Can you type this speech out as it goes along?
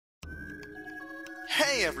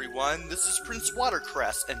Hey everyone, this is Prince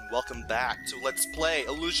Watercress, and welcome back to Let's Play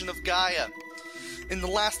Illusion of Gaia. In the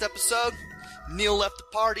last episode, Neil left the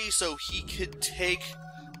party so he could take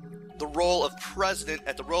the role of president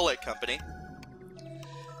at the Roulette Company,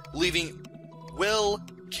 leaving Will,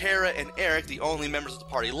 Kara, and Eric the only members of the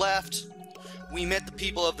party left. We met the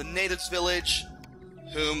people of the natives village,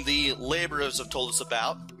 whom the laborers have told us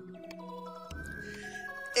about.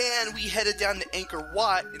 And we headed down to Angkor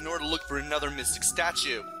Wat in order to look for another mystic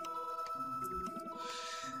statue.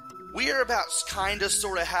 We are about kinda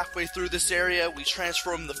sorta halfway through this area. We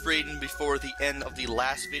transformed the Freedom before the end of the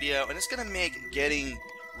last video, and it's gonna make getting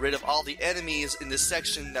rid of all the enemies in this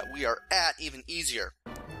section that we are at even easier.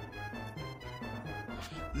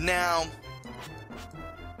 Now,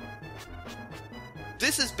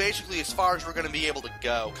 this is basically as far as we're gonna be able to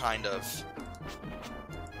go, kind of.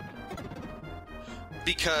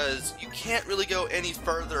 Because you can't really go any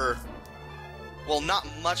further, well, not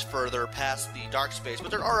much further past the dark space, but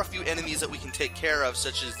there are a few enemies that we can take care of,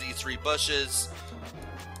 such as these three bushes,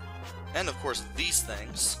 and of course these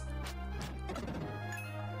things.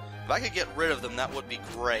 If I could get rid of them, that would be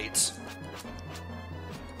great.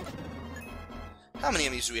 How many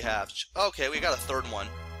enemies do we have? Okay, we got a third one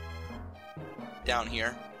down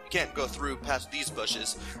here. Can't go through past these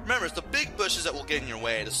bushes. Remember, it's the big bushes that will get in your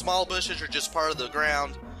way. The small bushes are just part of the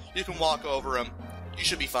ground. You can walk over them. You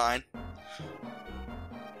should be fine.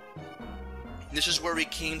 This is where we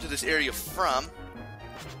came to this area from.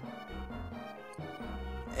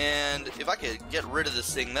 And if I could get rid of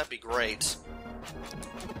this thing, that'd be great.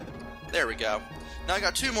 There we go. Now I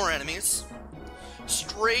got two more enemies.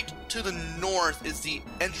 Straight to the north is the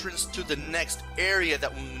entrance to the next area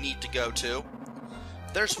that we need to go to.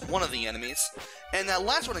 There's one of the enemies. And that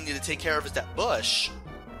last one I need to take care of is that bush.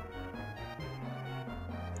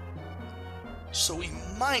 So we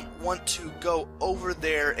might want to go over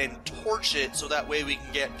there and torch it so that way we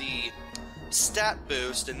can get the stat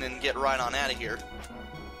boost and then get right on out of here.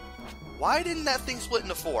 Why didn't that thing split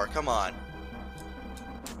into four? Come on.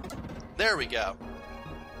 There we go.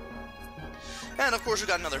 And of course we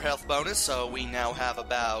got another health bonus, so we now have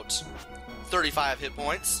about 35 hit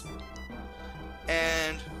points.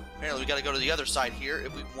 And apparently we gotta go to the other side here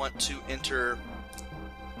if we want to enter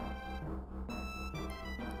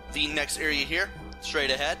the next area here, straight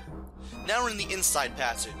ahead. Now we're in the inside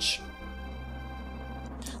passage.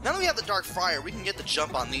 Now that we have the Dark Friar, we can get the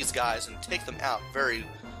jump on these guys and take them out very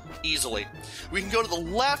easily. We can go to the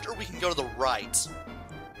left or we can go to the right.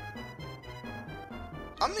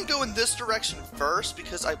 I'm gonna go in this direction first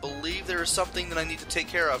because I believe there is something that I need to take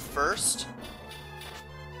care of first.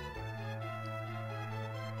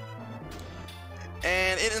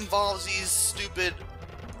 And it involves these stupid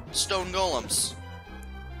stone golems.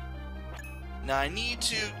 Now I need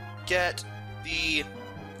to get the...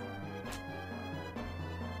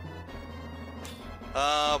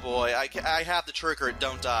 Oh boy, I have the trigger,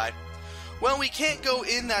 don't I? Well, we can't go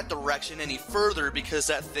in that direction any further because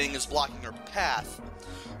that thing is blocking our path.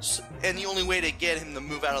 So, and the only way to get him to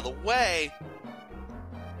move out of the way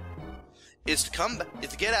is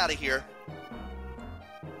to get out of here,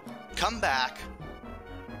 come back,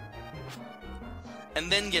 and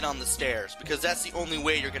then get on the stairs, because that's the only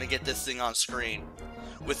way you're going to get this thing on screen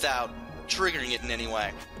without triggering it in any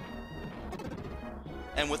way.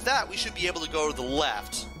 And with that, we should be able to go to the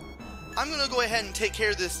left. I'm going to go ahead and take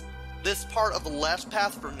care of this part of the left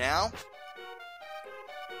path for now,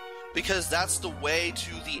 because that's the way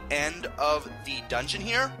to the end of the dungeon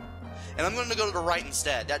here, and I'm going to go to the right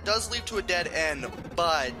instead. That does lead to a dead end,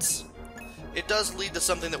 but it does lead to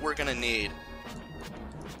something that we're going to need.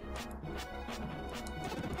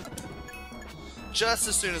 Just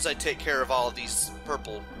as soon as I take care of all of these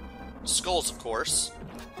purple skulls, of course.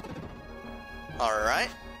 Alright.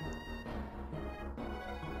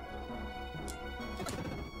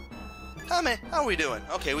 How are we doing?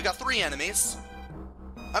 Okay, we got 3 enemies.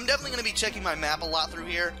 I'm definitely going to be checking my map a lot through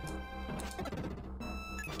here,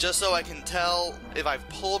 just so I can tell if I've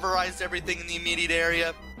pulverized everything in the immediate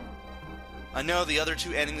area. I know the other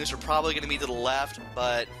 2 enemies are probably going to be to the left,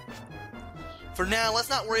 but for now, let's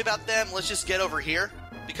not worry about them. Let's just get over here,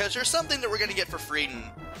 because there's something that we're going to get for Freedom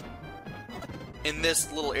in this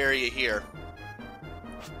little area here.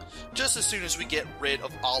 Just as soon as we get rid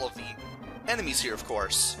of all of the enemies here, of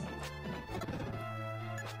course.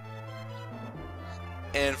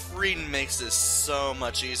 And Freedom makes this so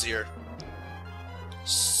much easier.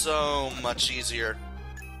 So much easier.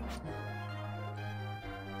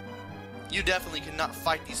 You definitely cannot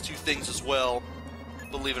fight these 2 things as well,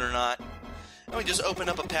 believe it or not. And we just open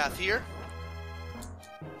up a path here.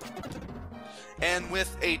 And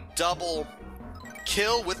with a double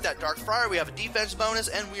kill with that Dark Friar, we have a defense bonus,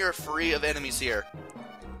 and we are free of enemies here.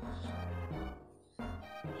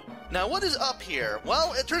 Now, what is up here?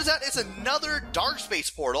 Well, it turns out it's another Dark Space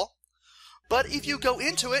portal, but if you go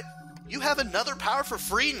into it, you have another power for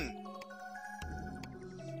freedom.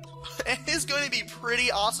 It's going to be pretty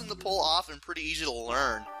awesome to pull off and pretty easy to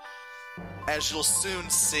learn, as you'll soon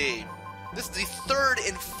see. This is the third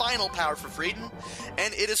and final power for freedom,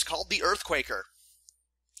 and it is called the Earthquaker.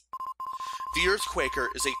 The Earthquaker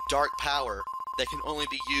is a dark power that can only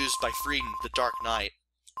be used by freedom the Dark Knight.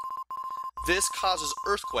 This causes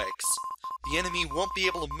earthquakes. The enemy won't be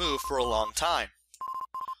able to move for a long time.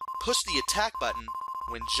 Push the attack button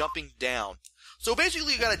when jumping down. So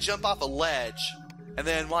basically you gotta jump off a ledge, and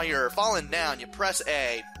then while you're falling down, you press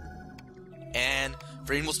A, and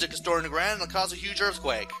Freedom will stick a store in the ground and it'll cause a huge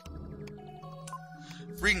earthquake.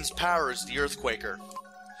 Freedom's power is the Earthquaker.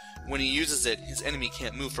 When he uses it, his enemy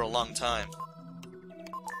can't move for a long time.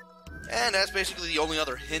 And that's basically the only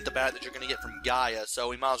other hint about it that you're going to get from Gaia, so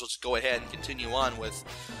we might as well just go ahead and continue on with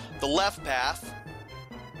the left path.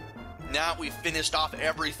 Now we've finished off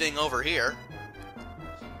everything over here.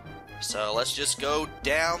 So let's just go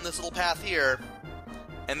down this little path here,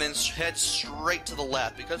 and then head straight to the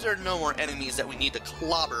left, because there are no more enemies that we need to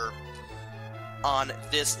clobber on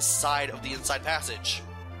this side of the inside passage.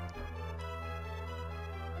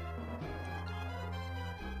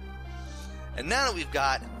 And now that we've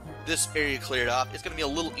got this area cleared up, it's going to be a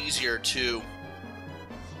little easier to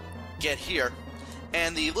get here.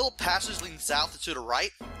 And the little passage leading south to the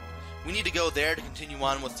right, we need to go there to continue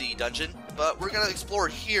on with the dungeon. But we're going to explore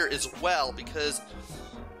here as well because,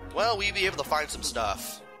 well, we'll be able to find some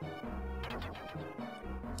stuff.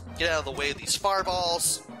 Get out of the way of these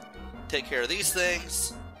fireballs. Take care of these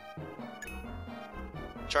things.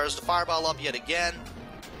 Charge the fireball up yet again.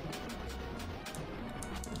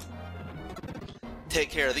 Take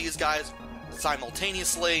care of these guys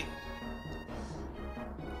simultaneously.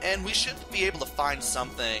 And we should be able to find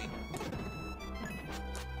something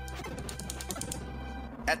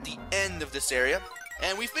at the end of this area.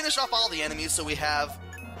 And we finished off all the enemies, so we have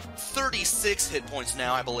 36 hit points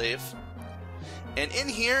now, I believe. And in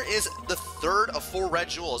here is the third of 4 red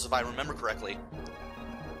jewels, if I remember correctly.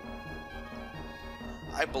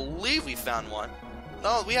 I believe we found one.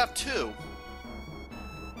 No, we have 2.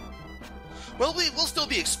 Well, we'll still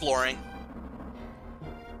be exploring.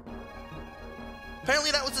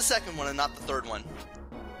 Apparently that was the second one and not the third one.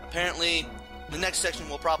 Apparently, the next section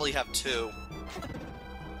will probably have 2.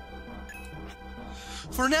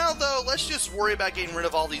 For now, though, let's just worry about getting rid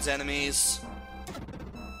of all these enemies.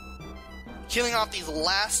 Killing off these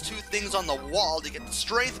last 2 things on the wall to get the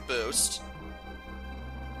strength boost.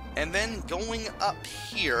 And then going up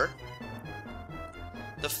here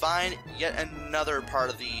to find yet another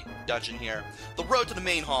part of the dungeon here. The road to the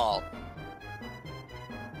main hall.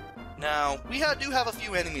 Now, we do have a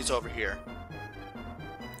few enemies over here.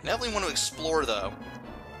 Definitely want to explore, though.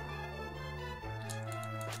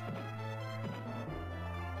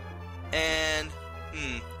 And,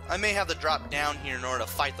 I may have to drop down here in order to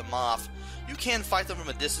fight them off. You can fight them from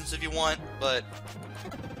a distance if you want, but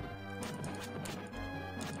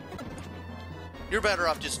you're better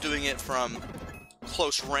off just doing it from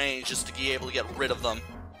close range just to be able to get rid of them.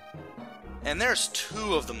 And there's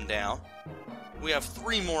 2 of them down. We have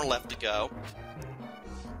 3 more left to go.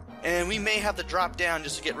 And we may have to drop down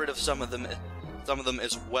just to get rid of some of them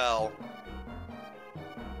as well.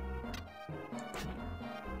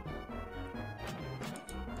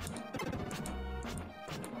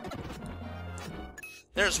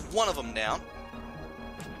 There's 1 of them down.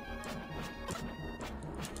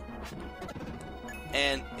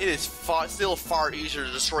 And it is still far easier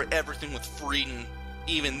to destroy everything with freedom,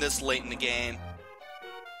 even this late in the game.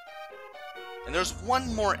 And there's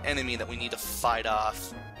 1 more enemy that we need to fight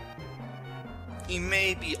off. He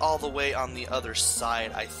may be all the way on the other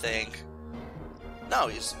side, I think. No,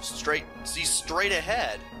 he's straight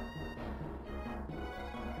ahead.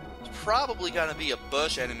 It's probably gonna be a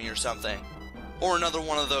bush enemy or something. Or another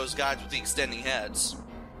one of those guys with the extending heads.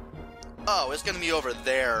 Oh, it's gonna be over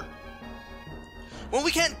there. Well,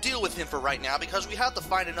 we can't deal with him for right now because we have to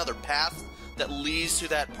find another path that leads to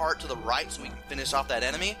that part to the right so we can finish off that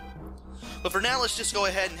enemy. But for now, let's just go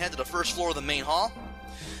ahead and head to the first floor of the main hall.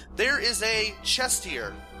 There is a chest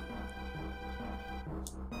here.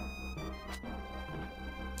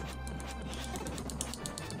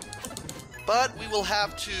 But we will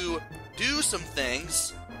have to do some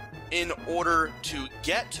things in order to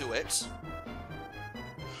get to it.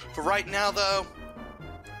 For right now, though,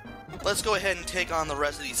 let's go ahead and take on the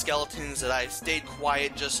rest of these skeletons that I stayed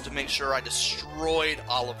quiet just to make sure I destroyed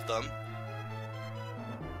all of them.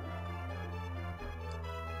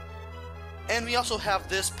 And we also have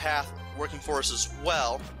this path working for us as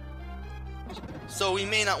well. So we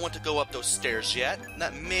may not want to go up those stairs yet.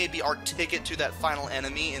 That may be our ticket to that final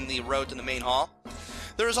enemy in the road to the main hall.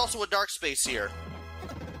 There is also a dark space here.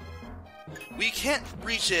 We can't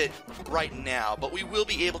reach it right now, but we will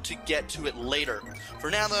be able to get to it later.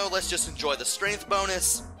 For now though, let's just enjoy the strength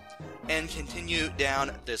bonus and continue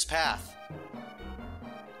down this path.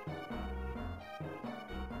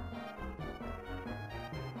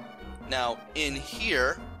 Now, in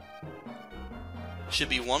here should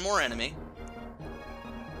be one more enemy.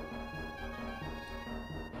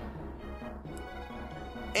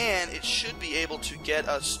 And it should be able to get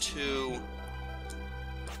us to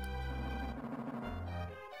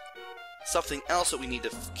something else that we need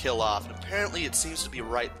to kill off. And apparently it seems to be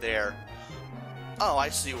right there. Oh, I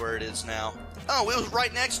see where it is now. Oh, it was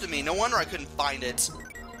right next to me. No wonder I couldn't find it.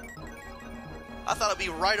 I thought it'd be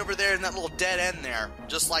right over there in that little dead end there.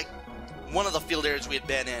 Just like one of the field areas we had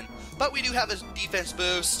been in. But we do have a defense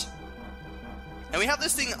boost. And we have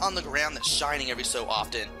this thing on the ground that's shining every so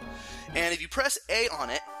often. And if you press A on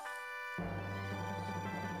it,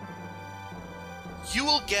 you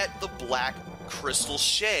will get the black crystal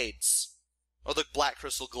shades, or the black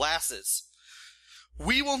crystal glasses.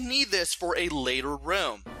 We will need this for a later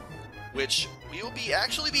room, which we will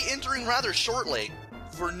actually be entering rather shortly.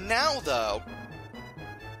 For now, though,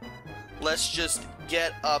 let's just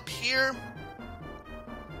get up here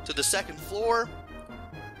to the second floor,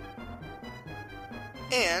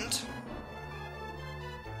 and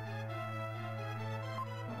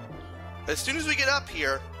as soon as we get up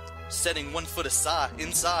here, setting 1 foot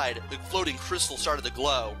inside, the floating crystal started to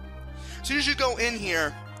glow. As soon as you go in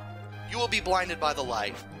here, you will be blinded by the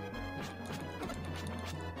light.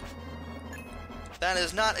 That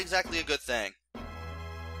is not exactly a good thing.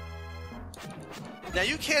 Now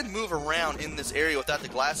you can move around in this area without the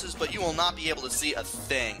glasses, but you will not be able to see a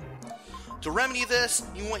thing. To remedy this,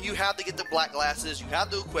 you have to get the black glasses, you have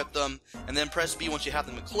to equip them, and then press B once you have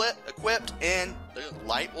them equipped, and the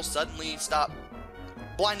light will suddenly stop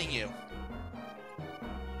blinding you.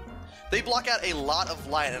 They block out a lot of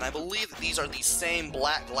light, and I believe that these are the same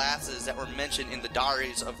black glasses that were mentioned in the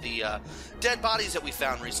diaries of the dead bodies that we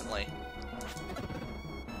found recently.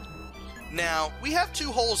 Now, we have 2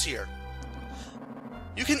 holes here.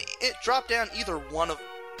 You can drop down either one of...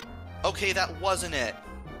 Okay, that wasn't it.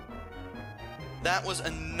 That was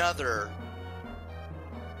another...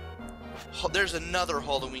 There's another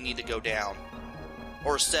hole that we need to go down.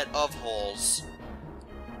 Or a set of holes.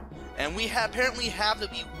 And we apparently have to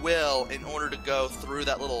be Will in order to go through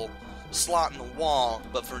that little slot in the wall.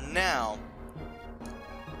 But for now,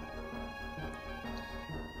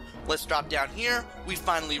 let's drop down here. We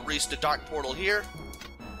finally reached the dark portal here.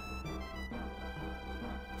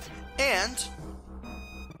 And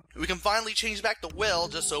we can finally change back to Will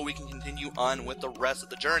just so we can continue on with the rest of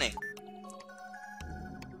the journey.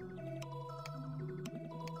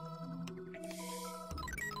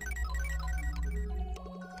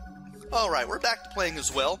 Alright, we're back to playing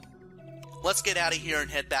as Will. Let's get out of here and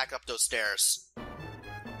head back up those stairs.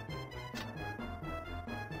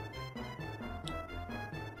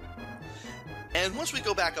 And once we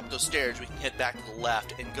go back up those stairs, we can head back to the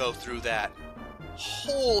left and go through that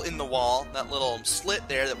hole in the wall, that little slit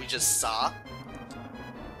there that we just saw.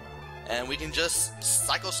 And we can just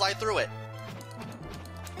psycho slide through it.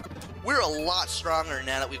 We're a lot stronger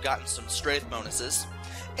now that we've gotten some strength bonuses.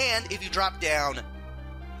 And if you drop down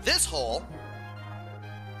this hole,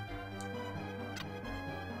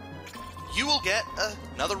 you will get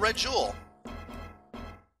another red jewel.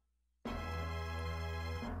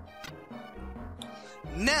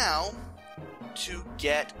 Now, to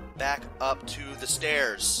get back up to the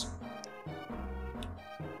stairs,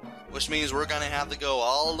 which means we're gonna have to go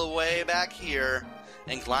all the way back here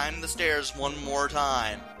and climb the stairs one more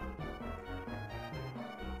time.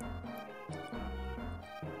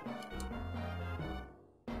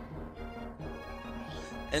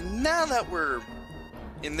 And now that we're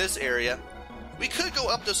in this area, we could go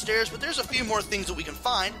up the stairs, but there's a few more things that we can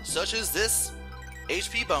find, such as this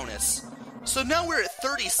HP bonus. So now we're at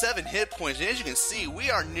 37 hit points, and as you can see, we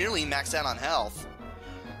are nearly maxed out on health.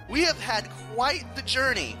 We have had quite the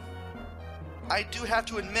journey, I do have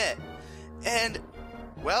to admit. And,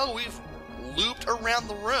 well, we've looped around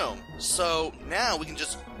the room. So now we can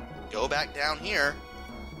just go back down here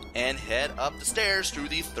and head up the stairs through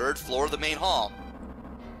the 3rd floor of the main hall.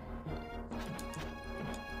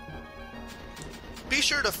 Be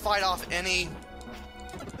sure to fight off any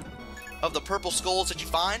of the purple skulls that you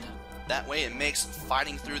find. That way it makes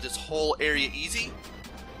fighting through this whole area easy.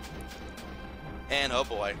 And oh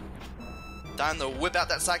boy. Time to whip out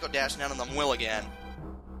that Psycho Dash down on the Will again.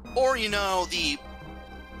 Or, you know, the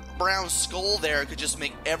brown skull there could just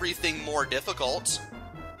make everything more difficult.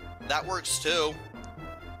 That works too.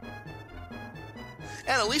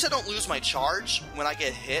 And at least I don't lose my charge when I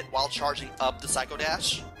get hit while charging up the Psycho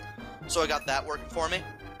Dash. So I got that working for me.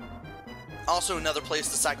 Also another place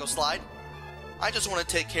to Psycho Slide. I just want to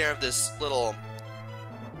take care of this little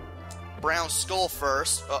brown skull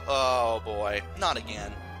first. Oh boy, not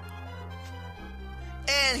again.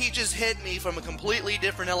 And he just hit me from a completely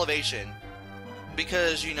different elevation.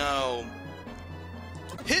 Because, you know,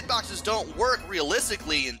 hitboxes don't work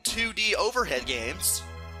realistically in 2D overhead games.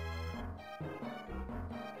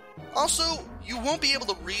 Also, you won't be able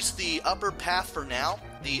to reach the upper path for now,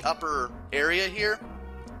 the upper area here.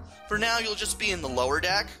 For now, you'll just be in the lower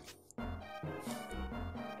deck.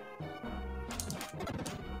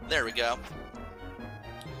 There we go.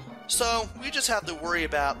 So, we just have to worry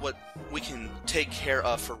about what we can take care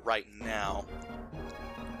of for right now.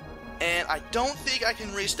 And I don't think I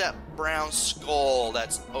can reach that brown skull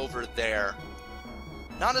that's over there.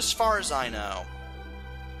 Not as far as I know.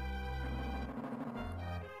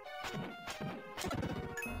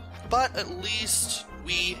 But at least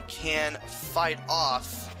we can fight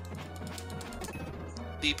off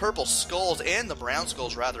the purple skulls and the brown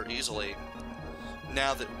skulls rather easily.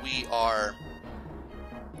 Now that we are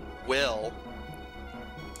Will,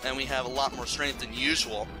 and we have a lot more strength than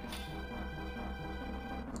usual.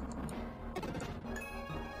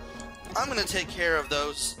 I'm going to take care of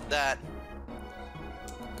those that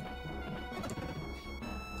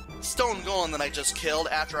stone golem that I just killed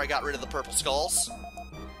after I got rid of the purple skulls.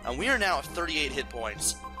 And we are now at 38 hit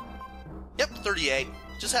points. Yep, 38.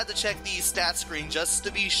 Just had to check the stat screen just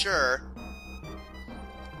to be sure.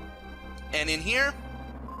 And in here,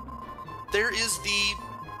 there is the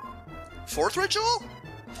fourth red jewel?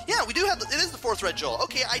 Yeah, we do have it is the fourth red jewel.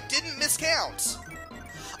 Okay, I didn't miscount.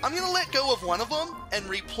 I'm going to let go of one of them and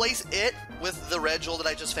replace it with the red jewel that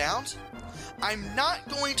I just found. I'm not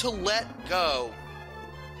going to let go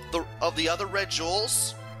of the other red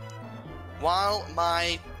jewels while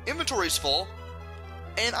my inventory's full,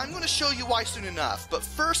 and I'm going to show you why soon enough. But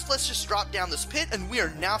first, let's just drop down this pit, and we are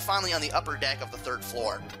now finally on the upper deck of the 3rd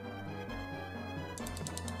floor.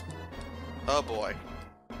 Oh boy.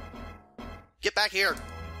 Get back here.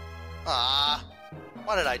 Ah,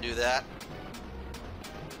 why did I do that?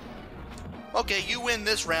 Okay, you win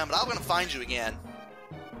this round, but I'm going to find you again.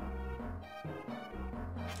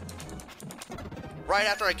 Right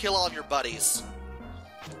after I kill all of your buddies.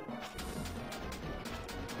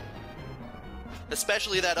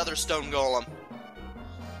 Especially that other stone golem.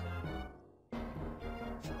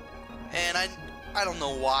 And I don't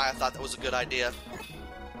know why I thought that was a good idea.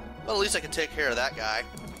 But at least I can take care of that guy.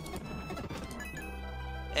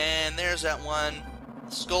 And there's that one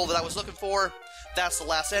skull that I was looking for. That's the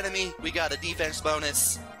last enemy. We got a defense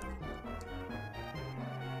bonus.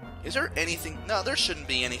 Is there anything? No, there shouldn't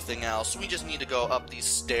be anything else. We just need to go up these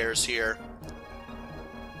stairs here.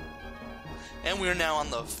 And we're now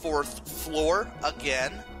on the 4th floor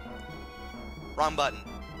again. Wrong button.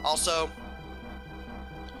 Also,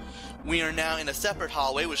 we are now in a separate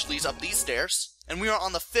hallway which leads up these stairs. And we are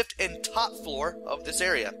on the 5th and top floor of this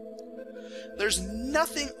area. There's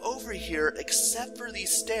nothing over here except for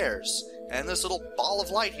these stairs and this little ball of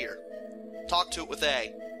light here. Talk to it with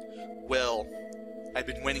A. Will, I've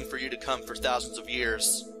been waiting for you to come for thousands of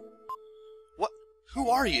years. What? Who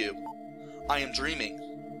are you? I am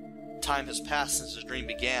dreaming. Time has passed since the dream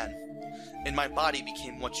began, and my body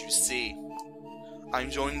became what you see. I'm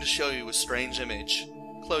going to show you a strange image.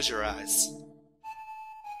 Close your eyes.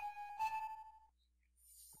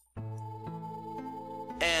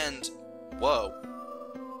 And, whoa.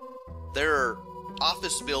 There are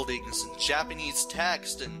office buildings and Japanese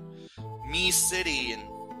text and Me City and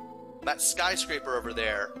that skyscraper over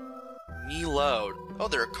there. Me Load. Oh,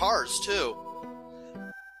 there are cars too.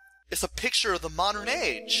 It's a picture of the modern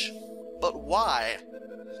age. But why?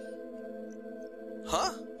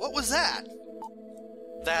 Huh? What was that?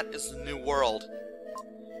 That is the new world.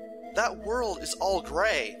 That world is all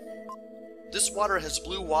gray. This water has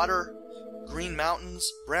blue water, green mountains,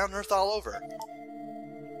 brown earth all over.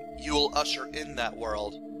 You will usher in that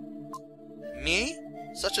world. Me?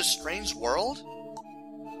 Such a strange world?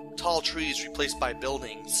 Tall trees replaced by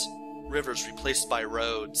buildings, rivers replaced by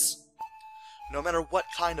roads. No matter what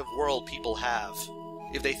kind of world people have,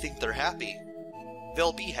 if they think they're happy,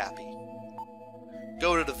 they'll be happy.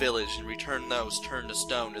 Go to the village and return those turned to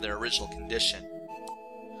stone to their original condition.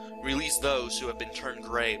 Release those who have been turned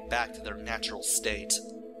gray back to their natural state.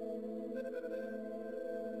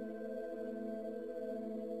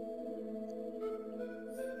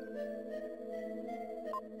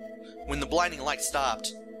 When the blinding light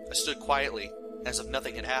stopped, I stood quietly, as if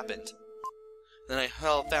nothing had happened. Then I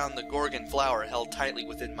found the Gorgon Flower held tightly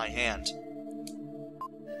within my hand.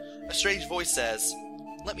 A strange voice says,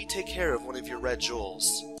 "Let me take care of one of your red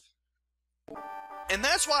jewels." And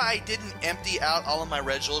that's why I didn't empty out all of my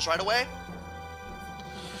red jewels right away.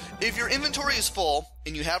 If your inventory is full,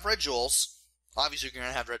 and you have red jewels, obviously you're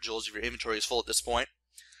going to have red jewels if your inventory is full at this point,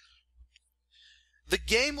 the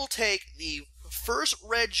game will take the first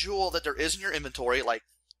red jewel that there is in your inventory, like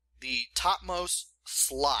the topmost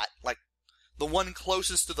slot, like the one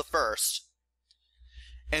closest to the first,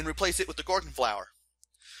 and replace it with the Gorgon Flower.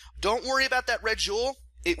 Don't worry about that red jewel.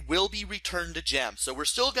 It will be returned to gem. So we're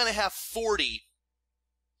still going to have 40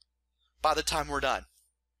 by the time we're done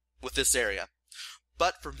with this area.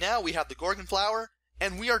 But for now, we have the Gorgon Flower,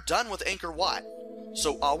 and we are done with Angkor Wat.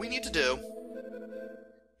 So all we need to do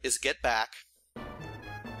is get back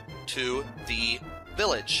to the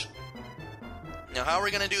village. Now, how are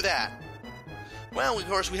we going to do that? Well, of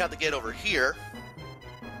course, we have to get over here.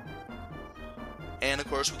 And, of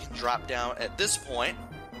course, we can drop down at this point.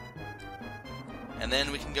 And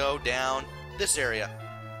then we can go down this area.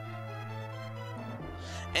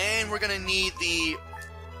 And we're going to need the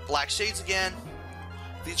black shades again.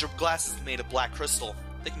 These are glasses made of black crystal.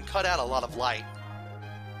 They can cut out a lot of light,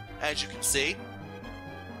 as you can see.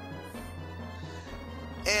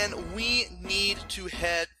 And we need to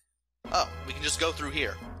head... Oh, we can just go through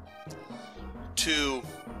here. To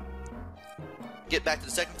get back to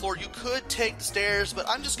the second floor, you could take the stairs, but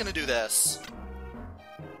I'm just going to do this.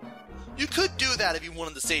 You could do that if you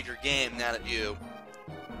wanted to save your game now that you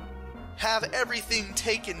have everything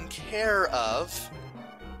taken care of.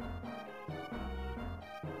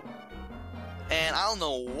 And I don't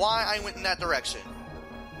know why I went in that direction.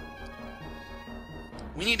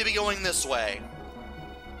 We need to be going this way.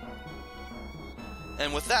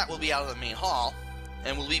 And with that, we'll be out of the main hall,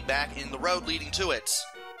 and we'll be back in the road leading to it.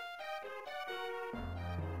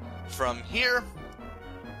 From here,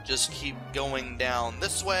 just keep going down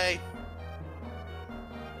this way,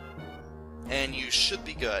 and you should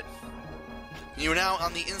be good. You are now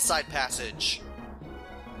on the inside passage.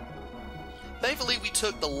 Thankfully, we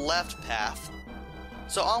took the left path,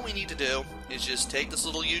 so all we need to do is just take this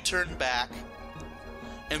little U-turn back,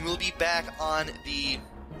 and we'll be back on the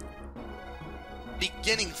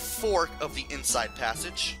beginning fork of the inside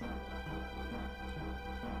passage.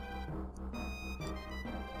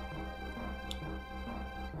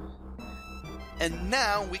 And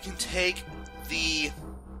now we can take the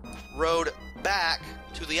road back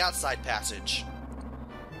to the outside passage.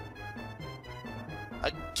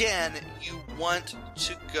 Again, you want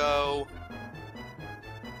to go,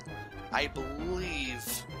 I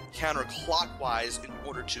believe, counterclockwise in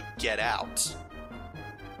order to get out.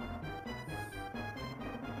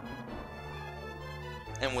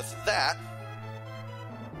 And with that,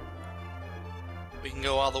 we can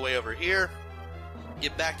go all the way over here,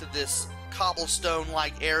 get back to this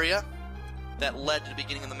cobblestone-like area that led to the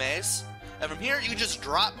beginning of the maze. And from here, you can just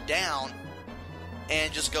drop down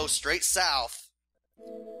and just go straight south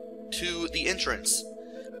to the entrance.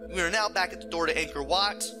 We are now back at the door to Angkor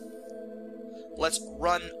Wat. Let's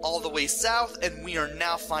run all the way south, and we are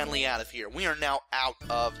now finally out of here. We are now out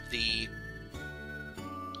of the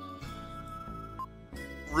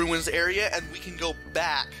ruins area, and we can go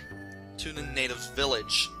back to the natives'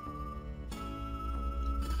 village.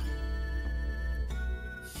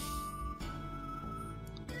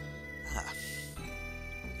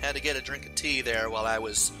 Had to get a drink of tea there while I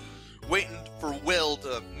was waiting for Will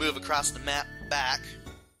to move across the map back.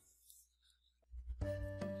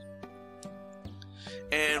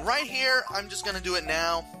 And right here, I'm just going to do it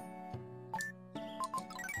now.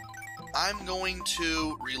 I'm going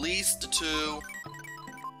to release the two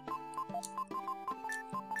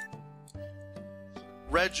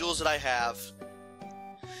red jewels that I have.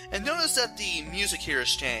 And notice that the music here has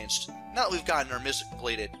changed, now that we've gotten our mission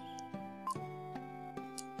completed.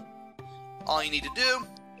 All you need to do,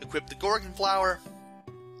 equip the Gorgon Flower,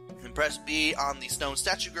 and press B on the stone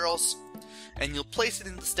statue girls, and you'll place it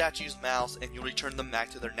in the statue's mouth, and you'll return them back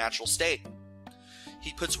to their natural state.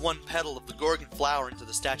 He puts one petal of the Gorgon Flower into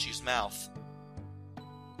the statue's mouth.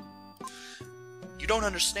 You don't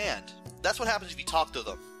understand. That's what happens if you talk to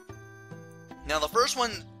them. Now, the first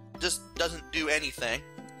one just doesn't do anything.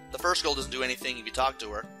 The first girl doesn't do anything if you talk to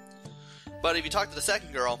her. But if you talk to the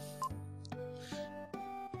second girl,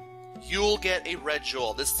 you'll get a red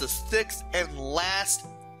jewel. This is the sixth and last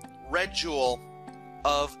red jewel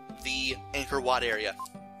of the Angkor Wat area.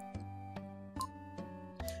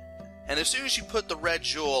 And as soon as you put the red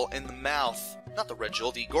jewel in the mouth, not the red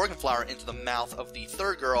jewel, the Gorgon Flower into the mouth of the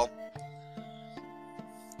third girl,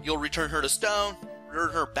 You'll return her to stone,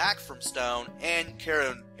 return her back from stone, and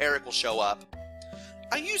Kara and Eric will show up.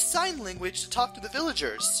 I used sign language to talk to the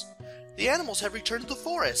villagers. The animals have returned to the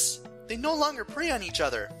forest. They no longer prey on each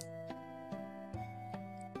other.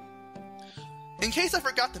 In case I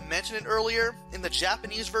forgot to mention it earlier, in the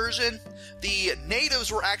Japanese version, the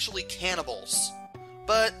natives were actually cannibals,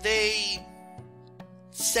 but they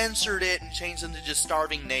censored it and changed them to just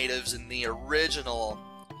starving natives in the original,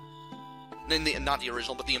 not the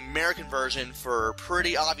original, but the American version for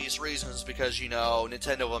pretty obvious reasons because, you know,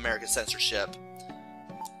 Nintendo of America censorship.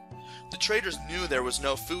 The traders knew there was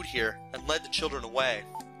no food here and led the children away.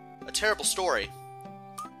 A terrible story.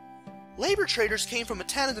 Labor traders came from a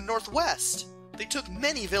town in the northwest. They took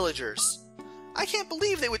many villagers. I can't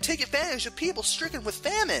believe they would take advantage of people stricken with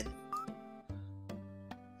famine.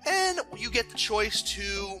 And you get the choice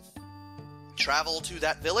to travel to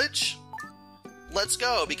that village. Let's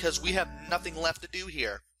go, because we have nothing left to do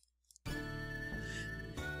here.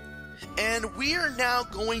 And we are now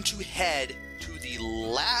going to head to the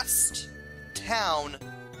last town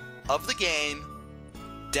of the game,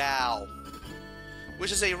 Dao,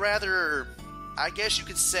 which is a rather, I guess you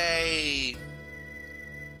could say,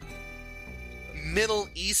 Middle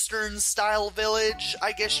Eastern style village,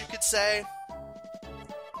 I guess you could say.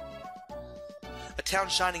 A town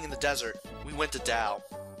shining in the desert. We went to Dao.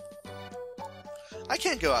 I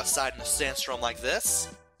can't go outside in a sandstorm like this.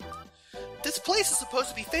 This place is supposed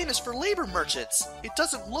to be famous for labor merchants. It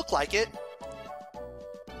doesn't look like it.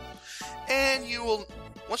 And you will,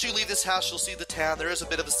 once you leave this house, you'll see the town. There is a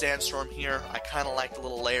bit of a sandstorm here. I kind of like the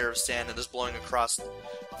little layer of sand that is blowing across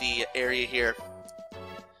the area here.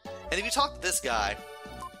 And if you talk to this guy,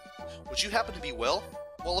 would you happen to be Will?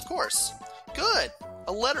 Well, of course. Good!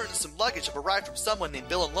 A letter and some luggage have arrived from someone named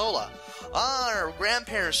Bill and Lola. Ah, our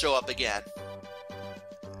grandparents show up again.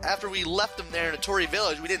 After we left them there in a Tory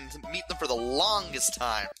village, we didn't meet them for the longest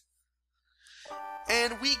time.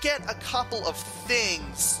 And we get a couple of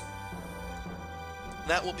things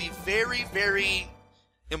that will be very, very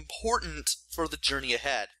important for the journey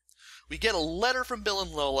ahead. We get a letter from Bill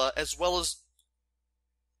and Lola, as well as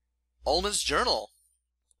Ulma's journal.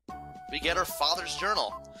 We get our father's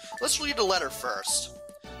journal. Let's read the letter first.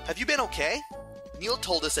 Have you been okay? Neil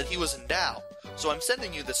told us that he was in Dao, so I'm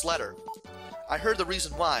sending you this letter. I heard the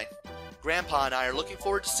reason why. Grandpa and I are looking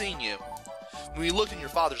forward to seeing you. When we looked in your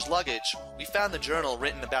father's luggage, we found the journal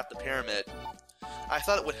written about the pyramid. I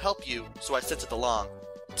thought it would help you, so I sent it along.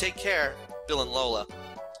 Take care, Bill and Lola.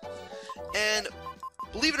 And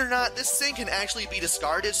believe it or not, this thing can actually be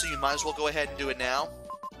discarded, so you might as well go ahead and do it now.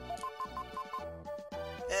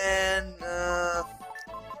 And,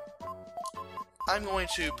 I'm going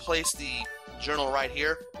to place the journal right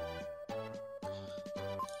here.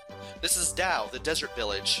 This is Dao, the desert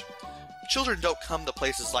village. Children don't come to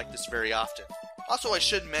places like this very often. Also, I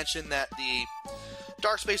should mention that the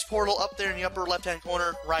dark space portal up there in the upper left-hand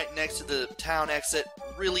corner, right next to the town exit,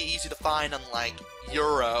 really easy to find, unlike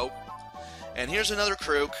Euro. And here's another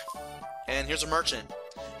Krook, and here's a merchant.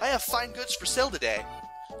 I have fine goods for sale today.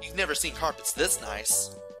 You've never seen carpets this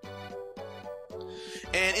nice.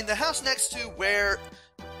 And in the house next to where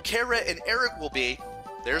Kara and Eric will be,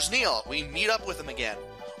 there's Neil. We meet up with him again.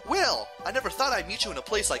 Will, I never thought I'd meet you in a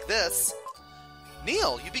place like this.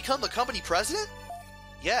 Neil, you become the company president?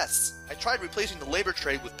 Yes, I tried replacing the labor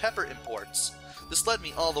trade with pepper imports. This led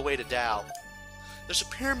me all the way to Dao. There's a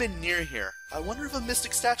pyramid near here. I wonder if a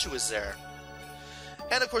mystic statue is there.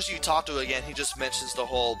 And of course you talk to him again, he just mentions the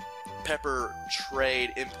whole pepper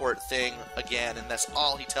trade import thing again, and that's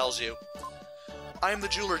all he tells you. I am the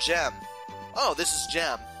jeweler Gem. Oh, this is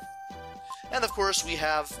Gem. And of course we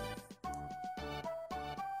have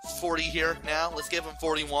 40 here now. Let's give him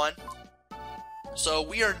 41. So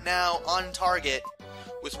we are now on target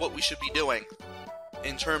with what we should be doing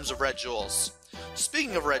in terms of red jewels.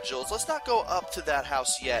 Speaking of red jewels, let's not go up to that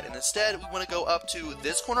house yet, and instead we want to go up to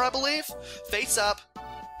this corner, I believe. Face up.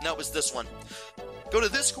 No, it was this one. Go to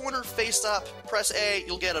this corner, face up, press A,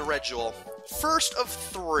 you'll get a red jewel. First of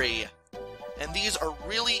 3. And these are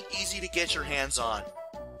really easy to get your hands on.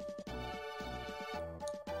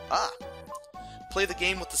 Ah. Play the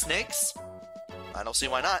game with the snakes? I don't see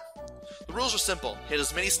why not. The rules are simple. Hit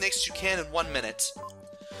as many snakes as you can in 1 minute.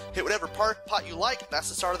 Hit whatever pot you like, that's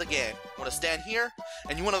the start of the game. You want to stand here,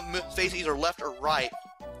 and you want to face either left or right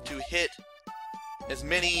to hit as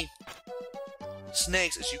many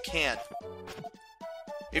snakes as you can.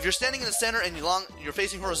 If you're standing in the center and you're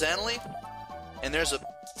facing horizontally, and there's a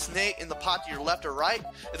snake in the pot to your left or right,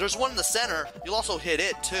 if there's one in the center, you'll also hit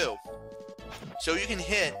it too. So you can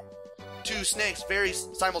hit 2 snakes very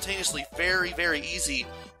simultaneously, very, very easy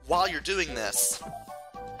while you're doing this.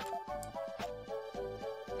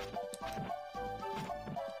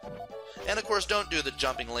 And of course, don't do the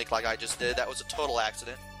jumping link like I just did. That was a total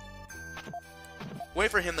accident. Wait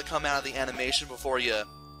for him to come out of the animation before you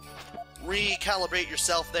recalibrate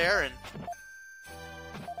yourself there, and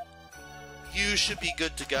you should be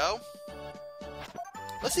good to go.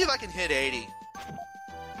 Let's see if I can hit 80.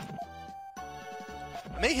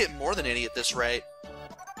 I may hit more than 80 at this rate.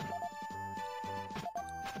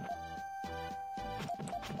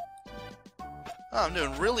 Oh, I'm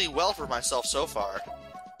doing really well for myself so far.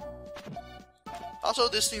 Also,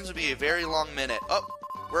 this seems to be a very long minute. Oh,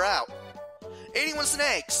 we're out. 81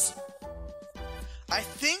 snakes! I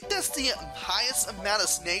think that's the highest amount of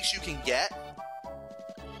snakes you can get.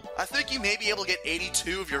 I think you may be able to get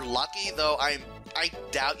 82 if you're lucky, though I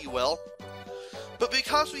doubt you will. But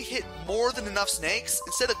because we hit more than enough snakes,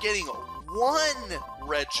 instead of getting 1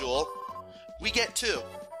 red jewel, we get 2.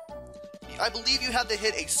 I believe you have to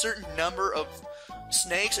hit a certain number of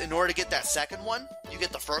snakes in order to get that second one. You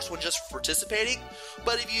get the first one just for participating,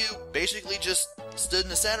 but if you basically just stood in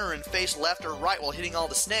the center and faced left or right while hitting all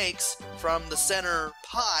the snakes from the center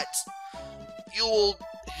pot, you'll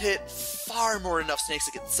hit far more than enough snakes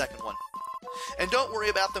to get the second one. And don't worry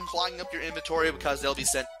about them clogging up your inventory because they'll be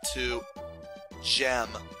sent to Gem.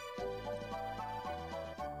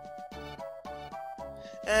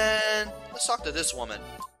 And let's talk to this woman.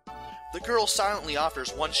 The girl silently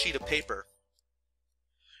offers 1 sheet of paper.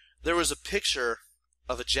 There was a picture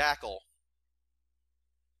of a jackal.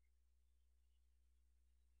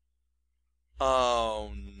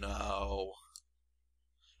 Oh no.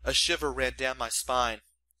 A shiver ran down my spine.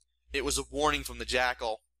 It was a warning from the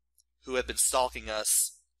jackal, who had been stalking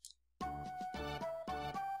us.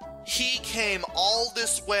 He came all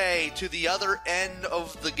this way to the other end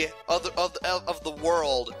of the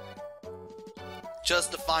world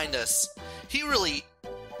just to find us. He really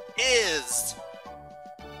is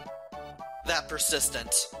that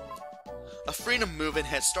persistent. A freedom movement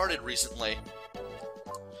had started recently.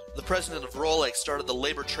 The president of Rolex started the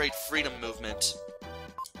labor trade freedom movement.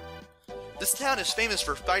 This town is famous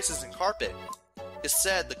for spices and carpet. It's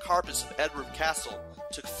said the carpets of Edward Castle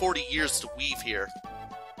took 40 years to weave here.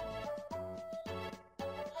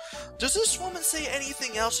 Does this woman say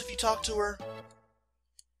anything else if you talk to her?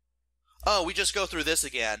 Oh, we just go through this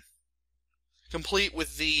again. Complete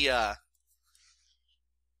with the,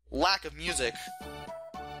 lack of music.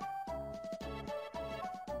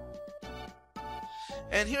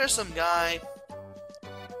 And here's some guy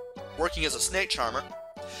working as a snake charmer.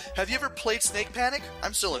 Have you ever played Snake Panic?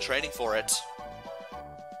 I'm still in training for it.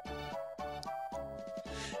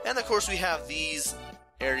 And of course we have these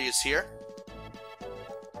areas here.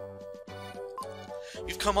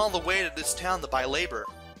 You've come all the way to this town to buy labor.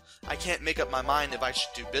 I can't make up my mind if I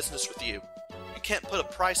should do business with you. You can't put a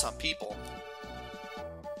price on people.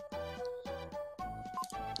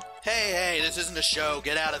 Hey, this isn't a show.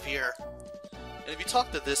 Get out of here. And if you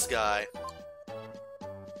talk to this guy,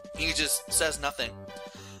 he just says nothing.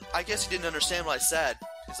 I guess he didn't understand what I said.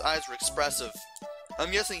 His eyes were expressive.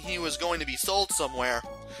 I'm guessing he was going to be sold somewhere.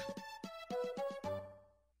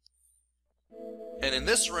 And in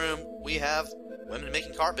this room, we have women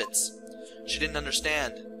making carpets. She didn't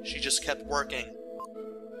understand. She just kept working.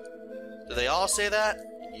 Do they all say that?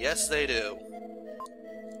 Yes, they do.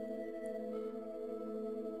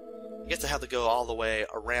 I guess I have to go all the way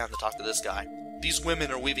around to talk to this guy. These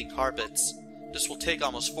women are weaving carpets. This will take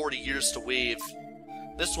almost 40 years to weave.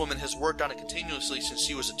 This woman has worked on it continuously since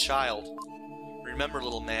she was a child. Remember,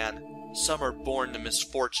 little man, some are born to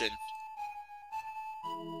misfortune.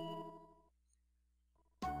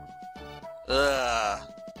 Ugh.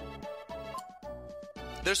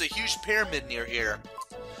 There's a huge pyramid near here.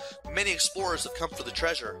 Many explorers have come for the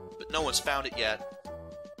treasure, but no one's found it yet.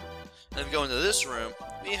 And if we go into this room,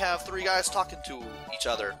 we have 3 guys talking to each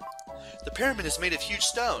other. The pyramid is made of huge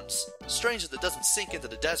stones. Strange that it doesn't sink into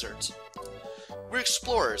the desert. We're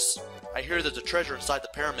explorers. I hear there's a treasure inside the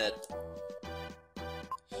pyramid.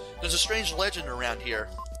 There's a strange legend around here.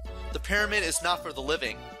 The pyramid is not for the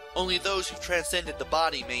living. Only those who've transcended the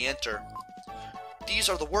body may enter. These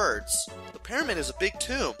are the words. The pyramid is a big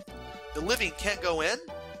tomb. The living can't go in?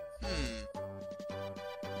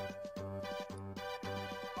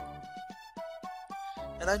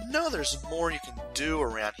 And I know there's more you can do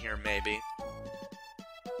around here, maybe.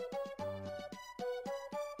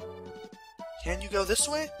 Can you go this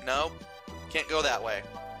way? No. Can't go that way.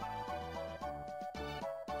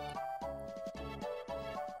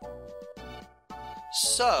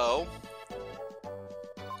 So,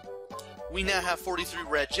 we now have 43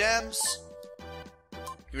 red gems.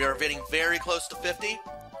 We are getting very close to 50.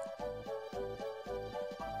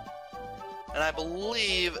 And I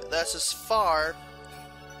believe that's as far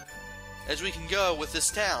as we can go with this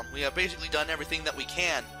town. We have basically done everything that we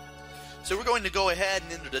can. So we're going to go ahead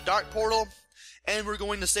and enter the Dark Portal, and we're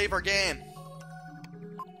going to save our game.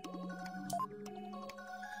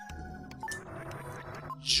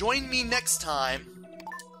 Join me next time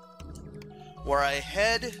where I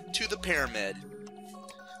head to the pyramid.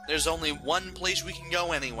 There's only one place we can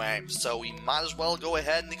go anyway, so we might as well go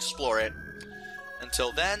ahead and explore it.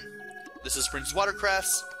 Until then, this is Prince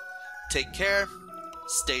Watercrafts. Take care,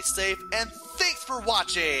 stay safe, and thanks for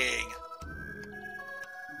watching!